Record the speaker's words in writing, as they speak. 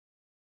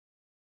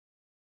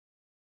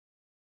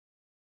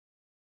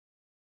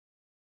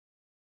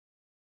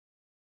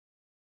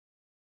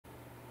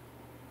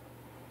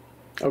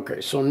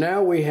Okay, so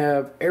now we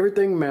have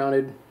everything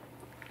mounted,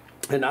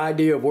 an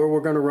idea of where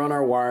we're going to run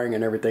our wiring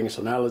and everything.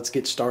 So now let's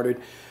get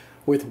started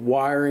with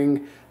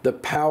wiring the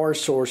power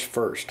source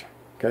first.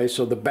 Okay,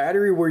 so the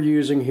battery we're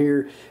using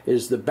here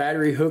is the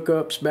battery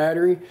hookups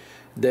battery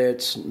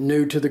that's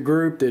new to the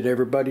group, that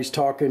everybody's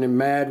talking and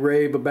mad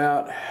rave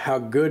about how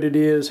good it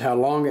is, how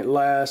long it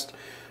lasts,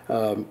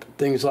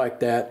 things like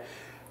that.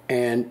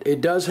 And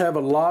it does have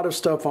a lot of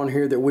stuff on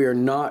here that we are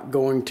not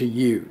going to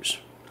use.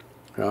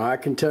 Now, I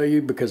can tell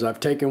you, because I've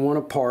taken one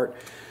apart,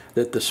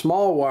 that the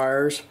small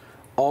wires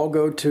all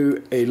go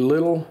to a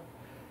little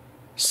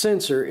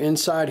sensor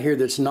inside here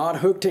that's not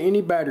hooked to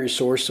any battery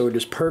source, so it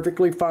is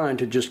perfectly fine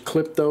to just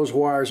clip those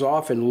wires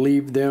off and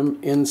leave them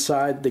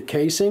inside the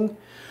casing.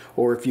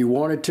 Or if you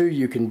wanted to,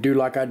 you can do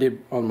like I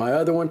did on my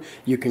other one.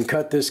 You can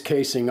cut this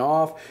casing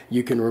off,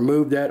 you can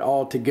remove that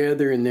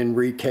altogether and then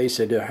recase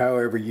it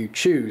however you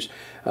choose.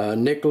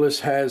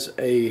 Nicholas has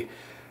a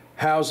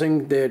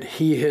housing that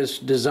he has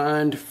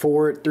designed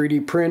for it,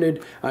 3D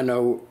printed. I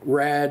know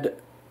Rad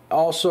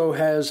also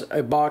has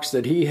a box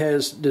that he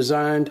has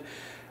designed.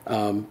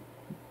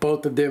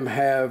 Both of them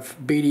have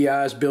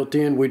BDIs built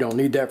in. We don't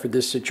need that for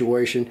this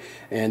situation,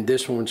 and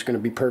this one's going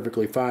to be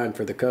perfectly fine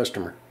for the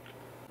customer.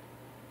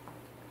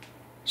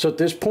 So at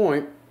this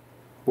point,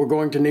 we're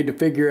going to need to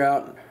figure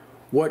out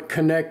what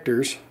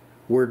connectors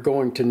we're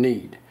going to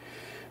need.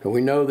 And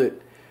we know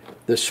that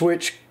the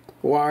switch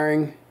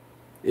wiring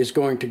is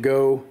going to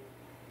go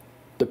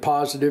the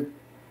positive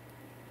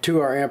to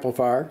our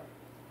amplifier.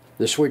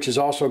 The switch is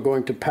also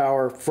going to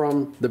power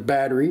from the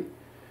battery.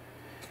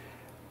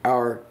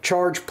 Our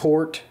charge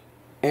port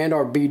and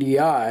our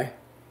BDI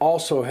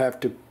also have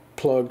to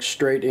plug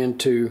straight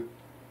into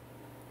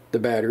the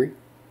battery.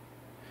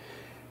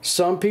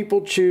 Some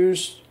people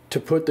choose to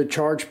put the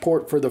charge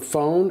port for the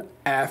phone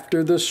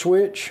after the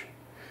switch.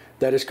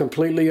 That is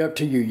completely up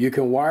to you. You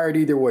can wire it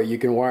either way. You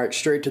can wire it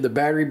straight to the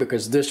battery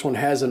because this one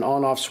has an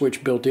on-off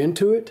switch built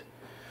into it.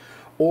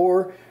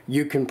 Or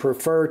you can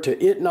prefer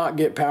to it not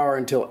get power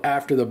until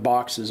after the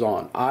box is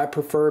on. I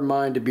prefer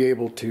mine to be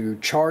able to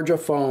charge a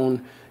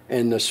phone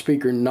and the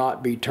speaker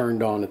not be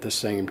turned on at the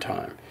same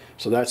time.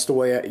 So that's the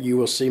way you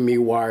will see me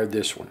wire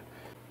this one.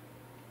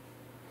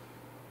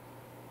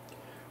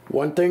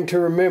 One thing to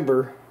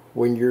remember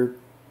when you're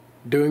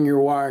doing your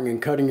wiring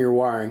and cutting your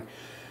wiring,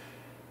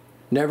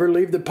 never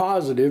leave the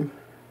positive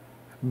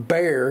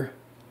bare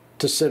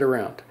to sit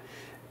around.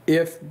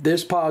 If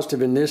this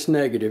positive and this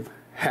negative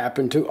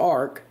happen to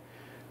arc,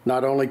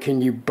 not only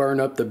can you burn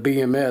up the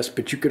BMS,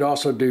 but you could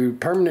also do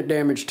permanent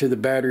damage to the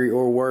battery,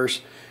 or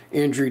worse,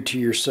 injury to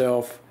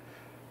yourself.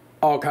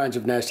 All kinds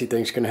of nasty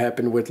things can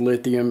happen with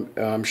lithium.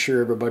 I'm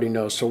sure everybody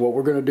knows. So what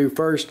we're going to do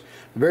first,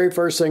 the very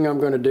first thing I'm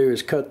going to do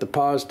is cut the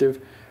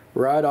positive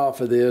right off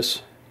of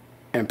this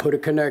and put a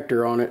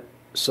connector on it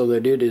so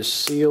that it is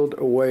sealed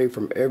away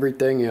from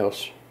everything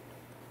else.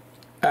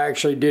 I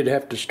actually did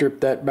have to strip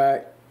that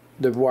back.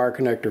 The wire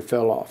connector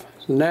fell off.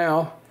 So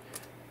now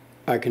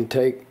I can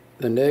take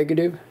the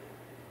negative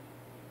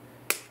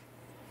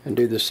and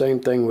do the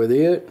same thing with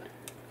it.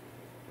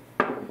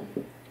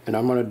 And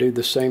I'm going to do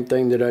the same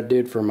thing that I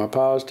did for my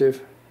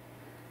positive,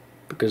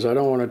 because I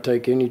don't want to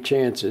take any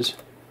chances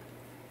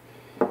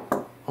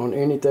on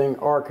anything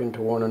arcing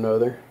to one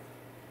another.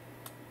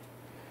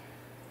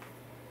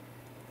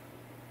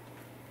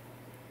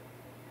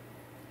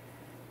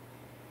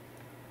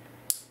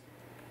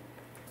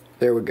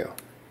 There we go.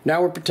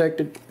 Now we're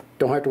protected.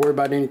 Don't have to worry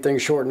about anything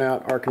shorting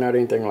out, arcing out,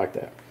 anything like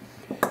that.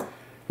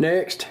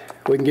 Next,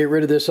 we can get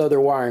rid of this other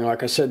wiring.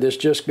 Like I said, this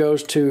just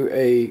goes to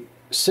a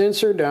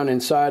sensor down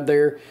inside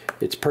there.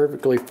 It's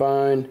perfectly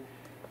fine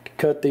to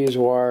cut these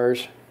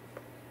wires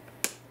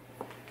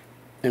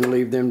and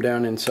leave them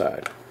down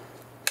inside.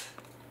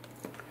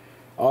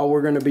 All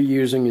we're going to be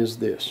using is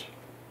this.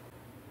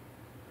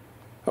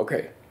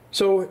 Okay,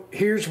 so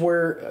here's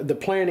where the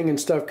planning and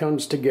stuff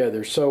comes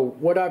together. So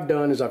what I've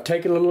done is I've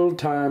taken a little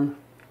time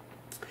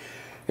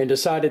and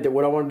decided that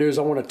what I want to do is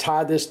I want to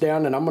tie this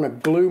down, and I'm going to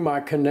glue my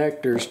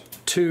connectors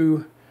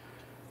to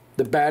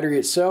the battery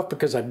itself,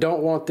 because I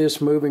don't want this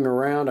moving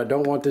around. I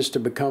don't want this to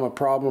become a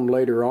problem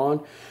later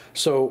on.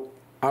 So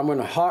I'm going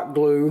to hot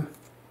glue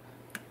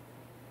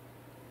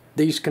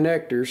these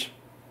connectors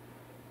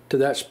to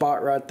that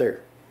spot right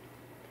there.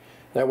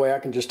 That way I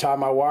can just tie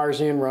my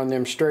wires in, run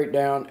them straight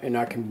down, and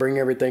I can bring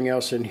everything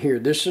else in here.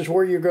 This is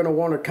where you're going to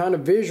want to kind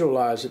of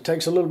visualize. It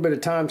takes a little bit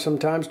of time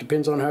sometimes,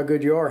 depends on how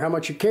good you are, how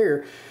much you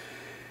care,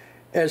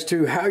 as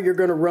to how you're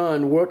going to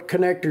run, what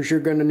connectors you're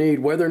going to need,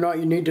 whether or not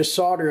you need to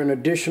solder an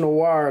additional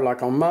wire.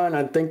 Like on mine,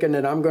 I'm thinking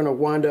that I'm going to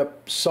wind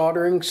up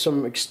soldering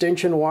some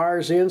extension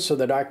wires in so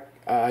that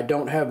I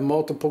don't have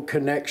multiple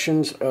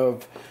connections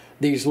of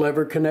these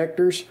lever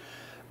connectors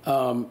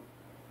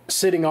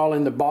sitting all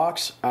in the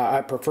box.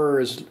 I prefer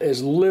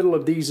as little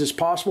of these as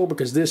possible,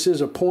 because this is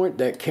a point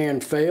that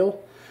can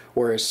fail,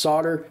 whereas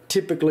solder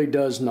typically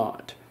does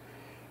not.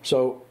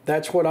 So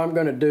that's what I'm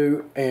going to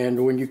do,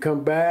 and when you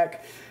come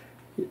back,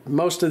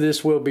 most of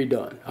this will be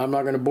done. I'm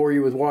not going to bore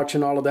you with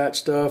watching all of that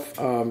stuff.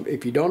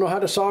 If you don't know how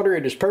to solder,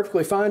 it is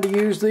perfectly fine to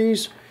use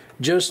these.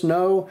 Just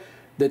know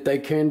that they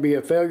can be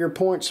a failure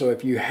point, so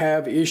if you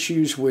have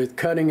issues with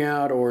cutting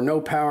out or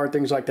no power,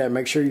 things like that,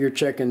 make sure you're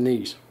checking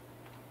these.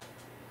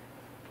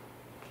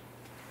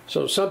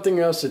 So something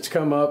else that's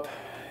come up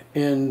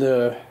in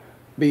the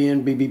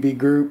BNBBB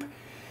group,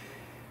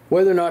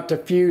 whether or not to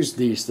fuse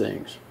these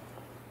things.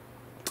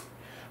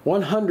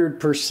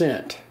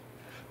 100%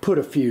 put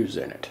a fuse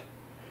in it.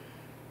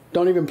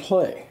 Don't even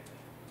play.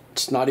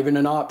 It's not even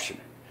an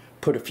option.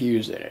 Put a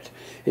fuse in it.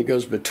 It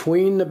goes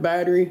between the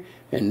battery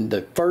and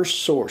the first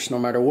source. No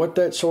matter what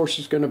that source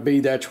is going to be,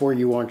 that's where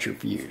you want your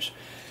fuse.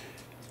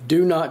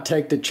 Do not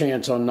take the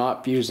chance on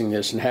not fusing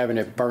this and having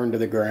it burn to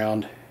the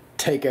ground.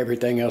 Take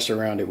everything else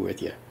around it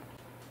with you.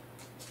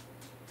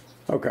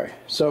 Okay,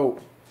 so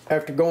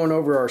after going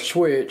over our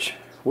switch,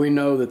 we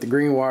know that the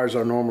green wires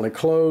are normally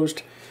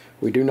closed.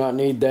 We do not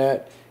need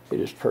that.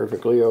 It is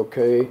perfectly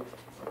okay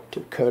to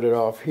cut it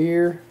off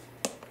here.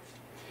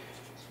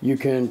 You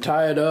can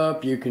tie it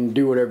up, you can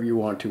do whatever you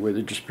want to with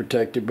it, just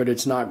protect it, but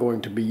it's not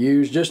going to be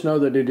used. Just know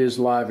that it is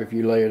live if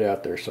you lay it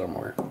out there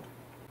somewhere.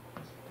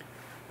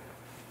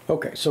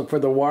 Okay, so for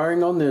the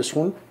wiring on this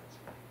one,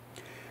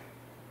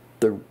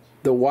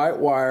 the white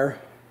wire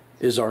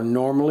is our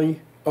normally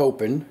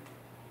open,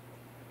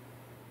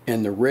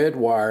 and the red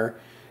wire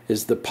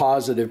is the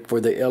positive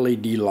for the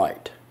LED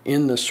light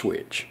in the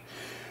switch.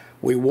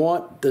 We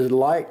want the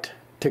light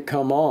to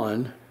come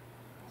on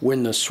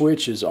when the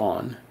switch is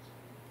on,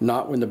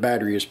 not when the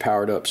battery is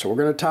powered up. So we're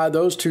going to tie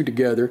those two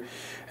together,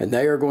 and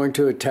they are going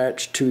to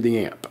attach to the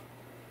amp.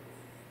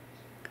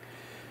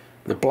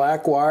 The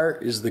black wire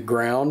is the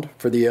ground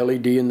for the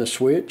LED in the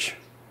switch,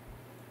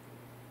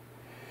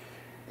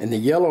 and the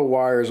yellow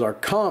wires are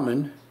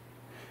common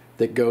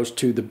that goes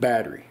to the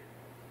battery.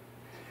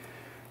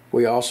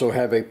 We also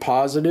have a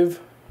positive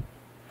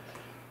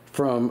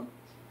from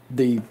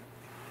the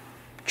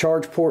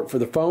charge port for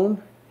the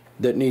phone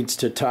that needs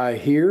to tie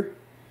here,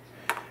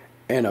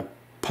 and a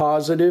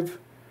positive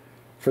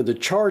for the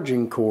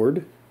charging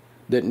cord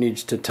that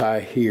needs to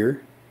tie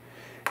here,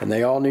 and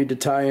they all need to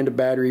tie into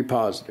battery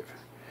positive.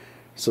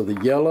 So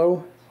the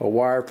yellow, a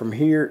wire from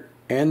here,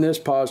 and this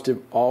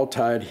positive all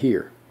tied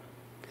here.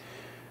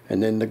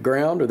 And then the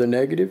ground or the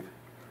negative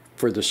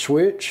for the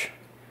switch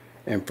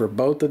and for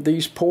both of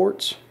these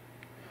ports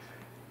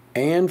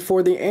and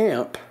for the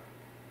amp,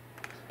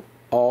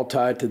 all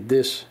tied to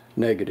this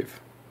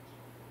negative.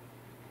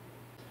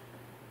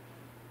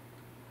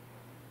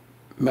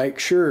 Make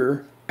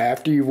sure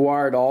after you've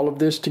wired all of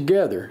this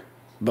together,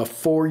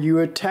 before you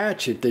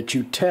attach it, that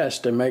you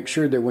test and make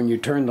sure that when you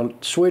turn the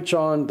switch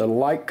on, the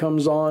light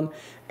comes on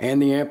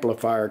and the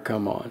amplifier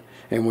come on.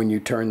 And when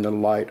you turn the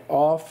light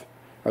off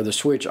or the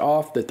switch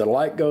off, that the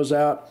light goes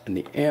out and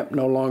the amp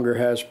no longer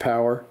has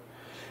power,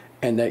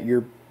 and that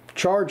your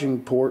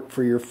charging port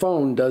for your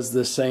phone does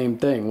the same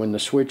thing. When the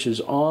switch is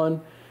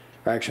on,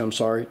 actually I'm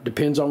sorry,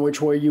 depends on which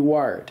way you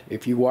wire it.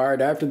 If you wire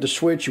it after the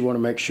switch, you want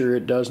to make sure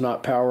it does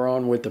not power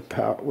on with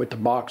the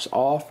box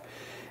off.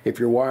 If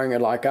you're wiring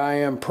it like I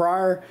am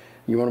prior,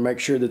 you want to make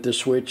sure that the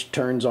switch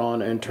turns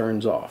on and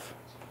turns off.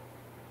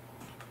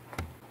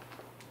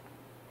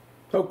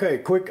 Okay,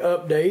 quick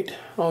update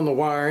on the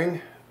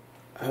wiring.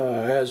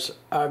 As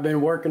I've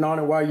been working on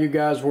it while you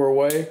guys were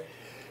away.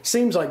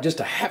 Seems like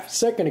just a half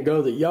second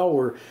ago that y'all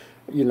were,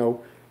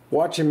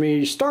 watching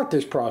me start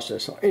this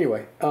process.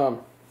 Anyway,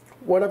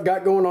 what I've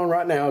got going on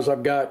right now is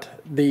I've got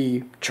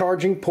the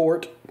charging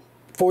port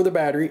for the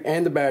battery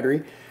and the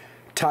battery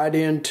tied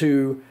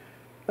into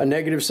a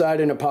negative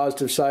side and a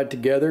positive side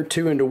together,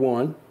 2 into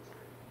 1.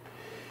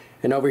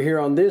 And over here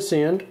on this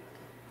end,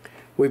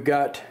 we've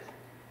got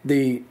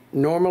the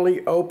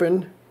normally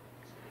open,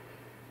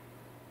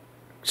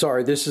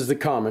 sorry, this is the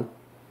common.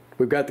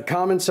 We've got the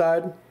common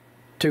side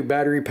to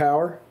battery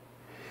power,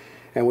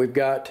 and we've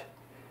got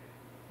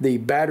the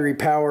battery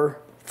power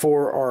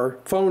for our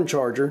phone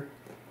charger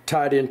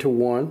tied into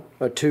one,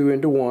 a 2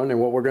 into 1. And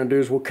what we're going to do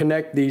is we'll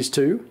connect these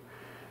two,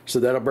 so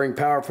that'll bring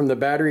power from the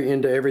battery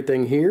into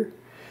everything here.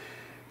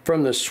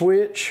 From the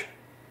switch,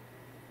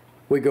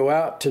 we go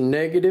out to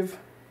negative.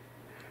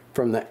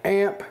 From the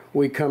amp,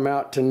 we come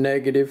out to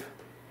negative.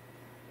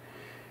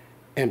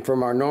 And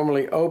from our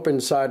normally open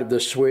side of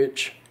the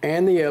switch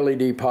and the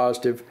LED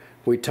positive,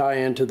 we tie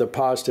into the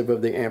positive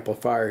of the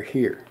amplifier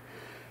here.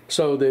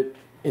 So that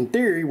in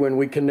theory, when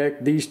we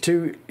connect these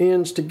two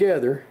ends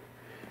together,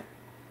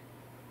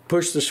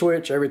 push the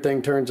switch,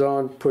 everything turns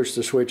on, push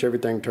the switch,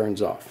 everything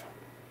turns off.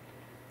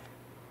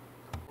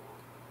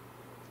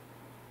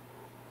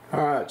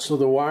 Alright, so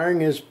the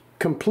wiring is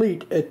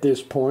complete at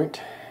this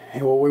point,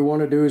 and what we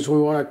want to do is we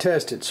want to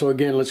test it. So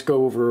again, let's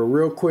go over a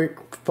real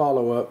quick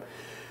follow-up.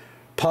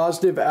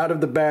 Positive out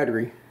of the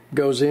battery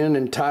goes in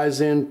and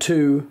ties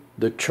into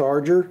the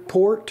charger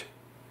port.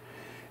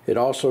 It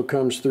also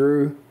comes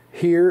through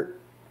here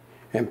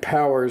and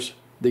powers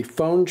the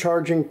phone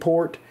charging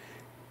port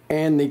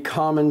and the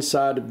common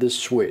side of the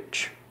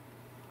switch.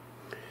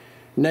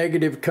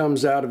 Negative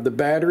comes out of the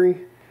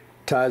battery,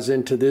 ties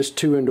into this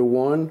 2 into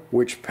 1,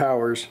 which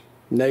powers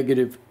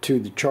negative to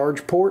the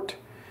charge port,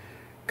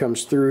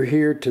 comes through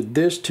here to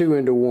this 2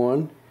 into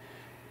 1,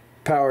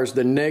 powers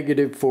the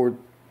negative for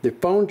the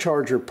phone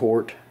charger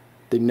port,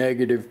 the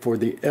negative for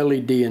the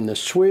LED in the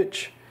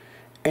switch,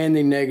 and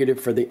the negative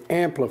for the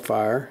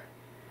amplifier.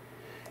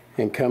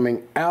 And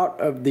coming out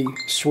of the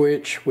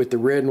switch with the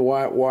red and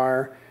white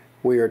wire,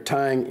 we are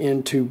tying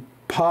into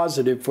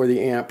positive for the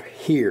amp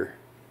here,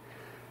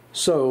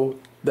 so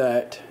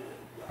that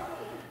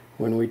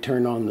when we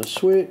turn on the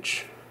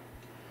switch,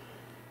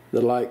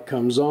 the light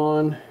comes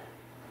on,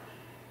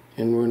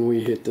 and when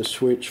we hit the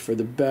switch for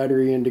the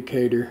battery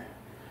indicator,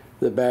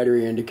 the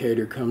battery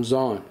indicator comes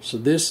on. So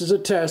this is a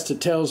test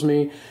that tells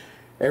me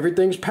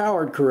everything's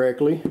powered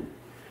correctly.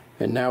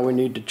 And now we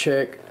need to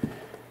check,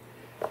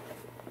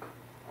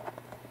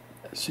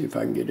 let's see if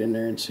I can get in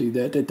there and see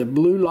that the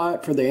blue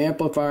light for the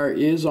amplifier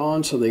is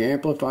on, so the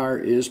amplifier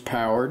is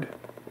powered.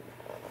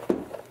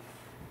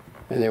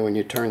 And then when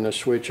you turn the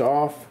switch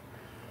off,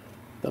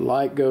 the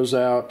light goes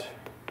out,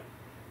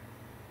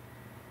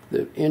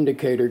 the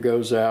indicator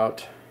goes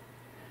out,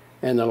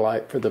 and the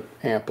light for the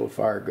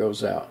amplifier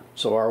goes out.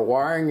 So our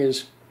wiring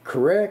is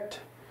correct.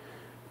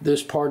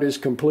 This part is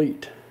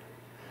complete.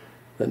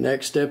 The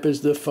next step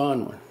is the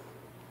fun one.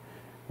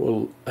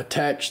 We'll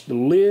attach the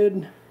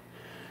lid,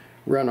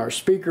 run our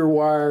speaker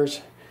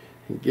wires,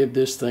 and give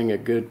this thing a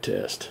good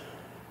test.